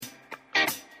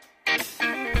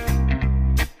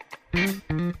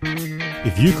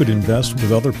If you could invest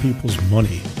with other people's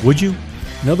money, would you?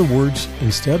 In other words,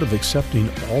 instead of accepting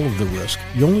all of the risk,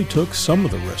 you only took some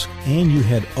of the risk, and you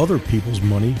had other people's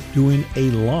money doing a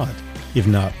lot, if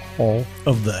not all,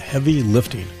 of the heavy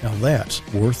lifting. Now that's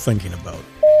worth thinking about.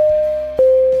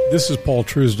 This is Paul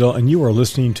Truesdell, and you are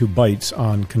listening to Bites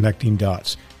on Connecting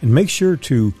Dots. And make sure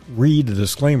to read the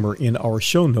disclaimer in our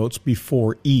show notes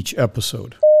before each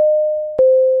episode.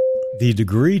 The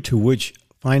degree to which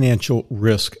financial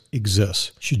risk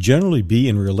exists should generally be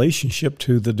in relationship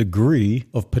to the degree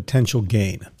of potential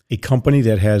gain. A company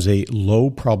that has a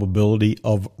low probability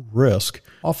of risk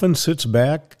often sits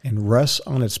back and rests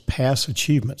on its past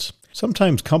achievements.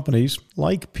 Sometimes companies,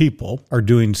 like people, are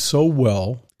doing so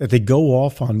well that they go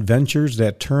off on ventures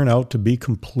that turn out to be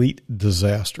complete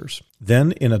disasters.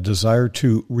 Then, in a desire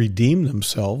to redeem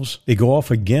themselves, they go off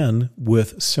again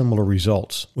with similar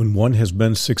results. When one has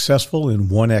been successful in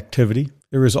one activity,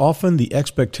 there is often the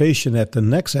expectation that the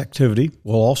next activity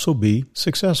will also be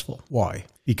successful. Why?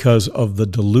 Because of the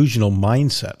delusional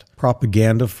mindset,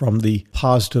 propaganda from the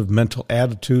positive mental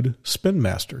attitude spin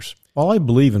masters. While I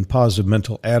believe in positive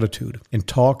mental attitude and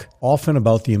talk often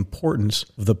about the importance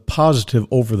of the positive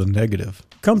over the negative,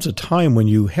 comes a time when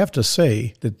you have to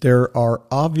say that there are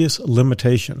obvious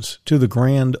limitations to the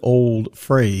grand old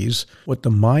phrase, what the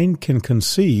mind can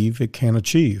conceive, it can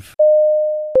achieve.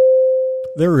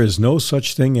 There is no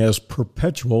such thing as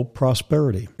perpetual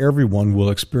prosperity. Everyone will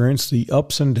experience the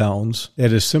ups and downs.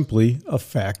 That is simply a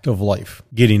fact of life.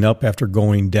 Getting up after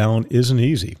going down isn't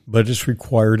easy, but it's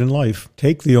required in life.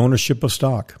 Take the ownership of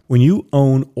stock. When you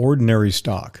own ordinary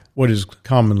stock, what is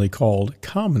commonly called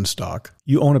common stock,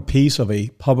 you own a piece of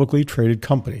a publicly traded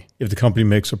company. If the company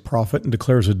makes a profit and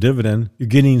declares a dividend, you're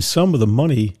getting some of the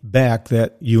money back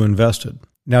that you invested.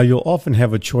 Now, you'll often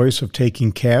have a choice of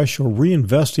taking cash or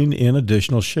reinvesting in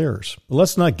additional shares. But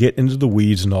let's not get into the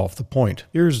weeds and off the point.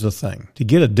 Here's the thing. To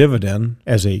get a dividend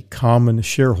as a common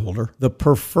shareholder, the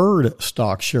preferred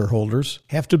stock shareholders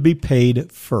have to be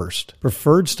paid first.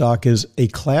 Preferred stock is a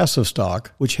class of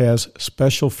stock which has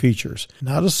special features,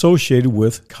 not associated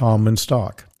with common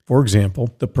stock. For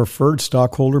example, the preferred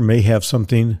stockholder may have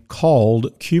something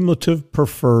called cumulative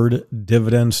preferred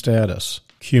dividend status.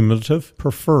 Cumulative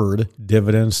preferred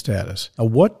dividend status. Now,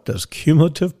 what does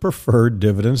cumulative preferred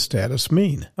dividend status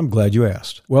mean? I'm glad you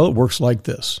asked. Well, it works like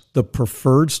this. The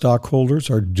preferred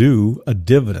stockholders are due a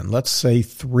dividend, let's say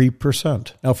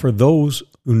 3%. Now, for those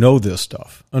who know this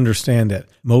stuff, understand that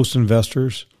most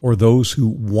investors or those who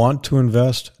want to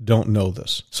invest don't know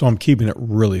this. So I'm keeping it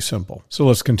really simple. So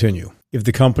let's continue. If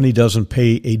the company doesn't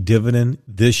pay a dividend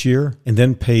this year and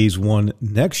then pays one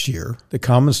next year, the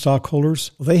common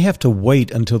stockholders, they have to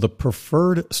wait until the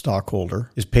preferred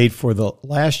stockholder is paid for the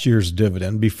last year's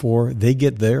dividend before they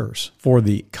get theirs. For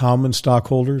the common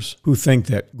stockholders who think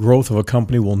that growth of a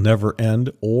company will never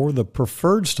end, or the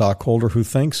preferred stockholder who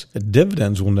thinks that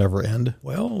dividends will never end,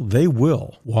 well, they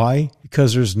will. Why?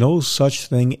 Because there's no such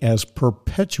thing as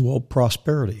perpetual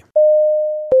prosperity.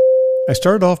 I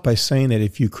started off by saying that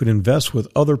if you could invest with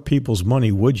other people's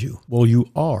money, would you? Well, you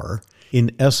are,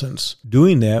 in essence,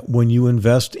 doing that when you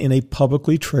invest in a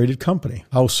publicly traded company.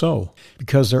 How so?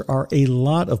 Because there are a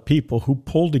lot of people who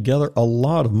pull together a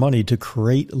lot of money to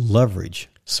create leverage.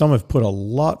 Some have put a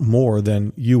lot more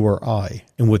than you or I.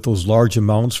 And with those large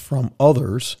amounts from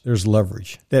others, there's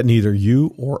leverage that neither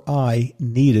you or I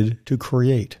needed to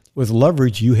create. With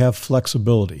leverage, you have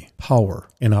flexibility, power,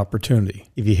 and opportunity.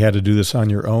 If you had to do this on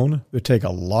your own, it would take a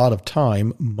lot of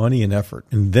time, money, and effort.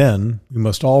 And then we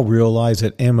must all realize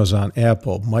that Amazon,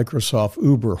 Apple, Microsoft,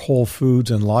 Uber, Whole Foods,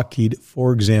 and Lockheed,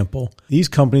 for example, these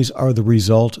companies are the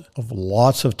result of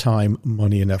lots of time,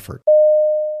 money, and effort.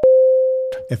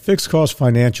 At Fixed Cost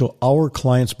Financial, our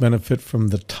clients benefit from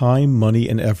the time, money,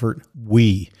 and effort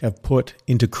we have put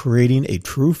into creating a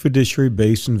true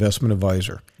fiduciary-based investment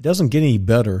advisor. It doesn't get any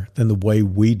better than the way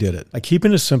we did it. By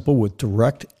keeping it simple with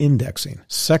direct indexing,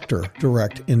 sector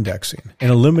direct indexing,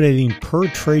 and eliminating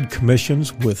per-trade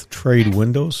commissions with trade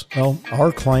windows, well,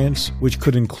 our clients, which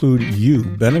could include you,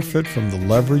 benefit from the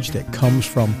leverage that comes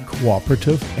from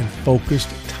cooperative and focused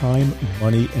time,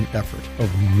 money, and effort of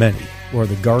many who are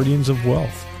the guardians of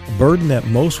wealth, a burden that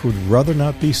most would rather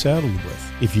not be saddled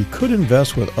with. If you could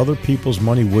invest with other people's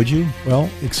money, would you? Well,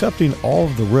 accepting all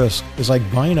of the risk is like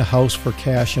buying a house for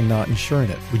cash and not insuring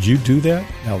it. Would you do that?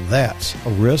 Now that's a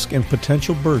risk and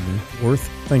potential burden worth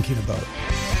thinking about.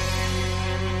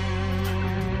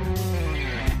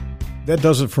 That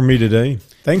does it for me today.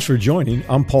 Thanks for joining.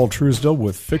 I'm Paul Truesdell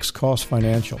with Fixed Cost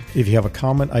Financial. If you have a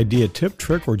comment, idea, tip,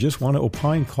 trick, or just want to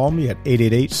opine, call me at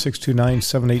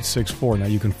 888-629-7864. Now,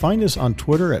 you can find us on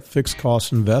Twitter at Fixed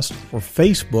Cost Invest or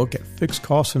Facebook at Fixed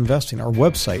Cost Investing. Our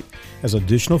website has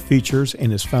additional features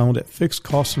and is found at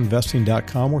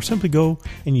fixedcostinvesting.com, or simply go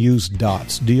and use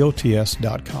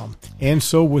DOTS.com. And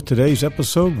so with today's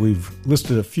episode, we've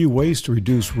listed a few ways to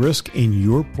reduce risk in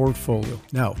your portfolio.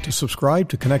 Now, to subscribe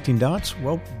to Connecting Dots,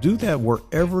 well, do that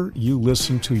wherever you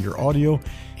listen to your audio,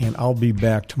 and I'll be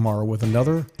back tomorrow with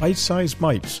another Bite-Sized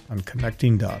Bites on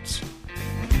Connecting Dots.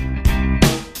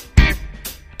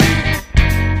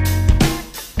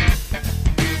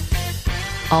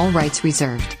 All rights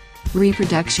reserved.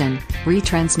 Reproduction,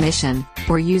 retransmission,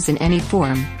 or use in any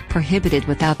form, prohibited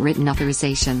without written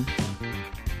authorization.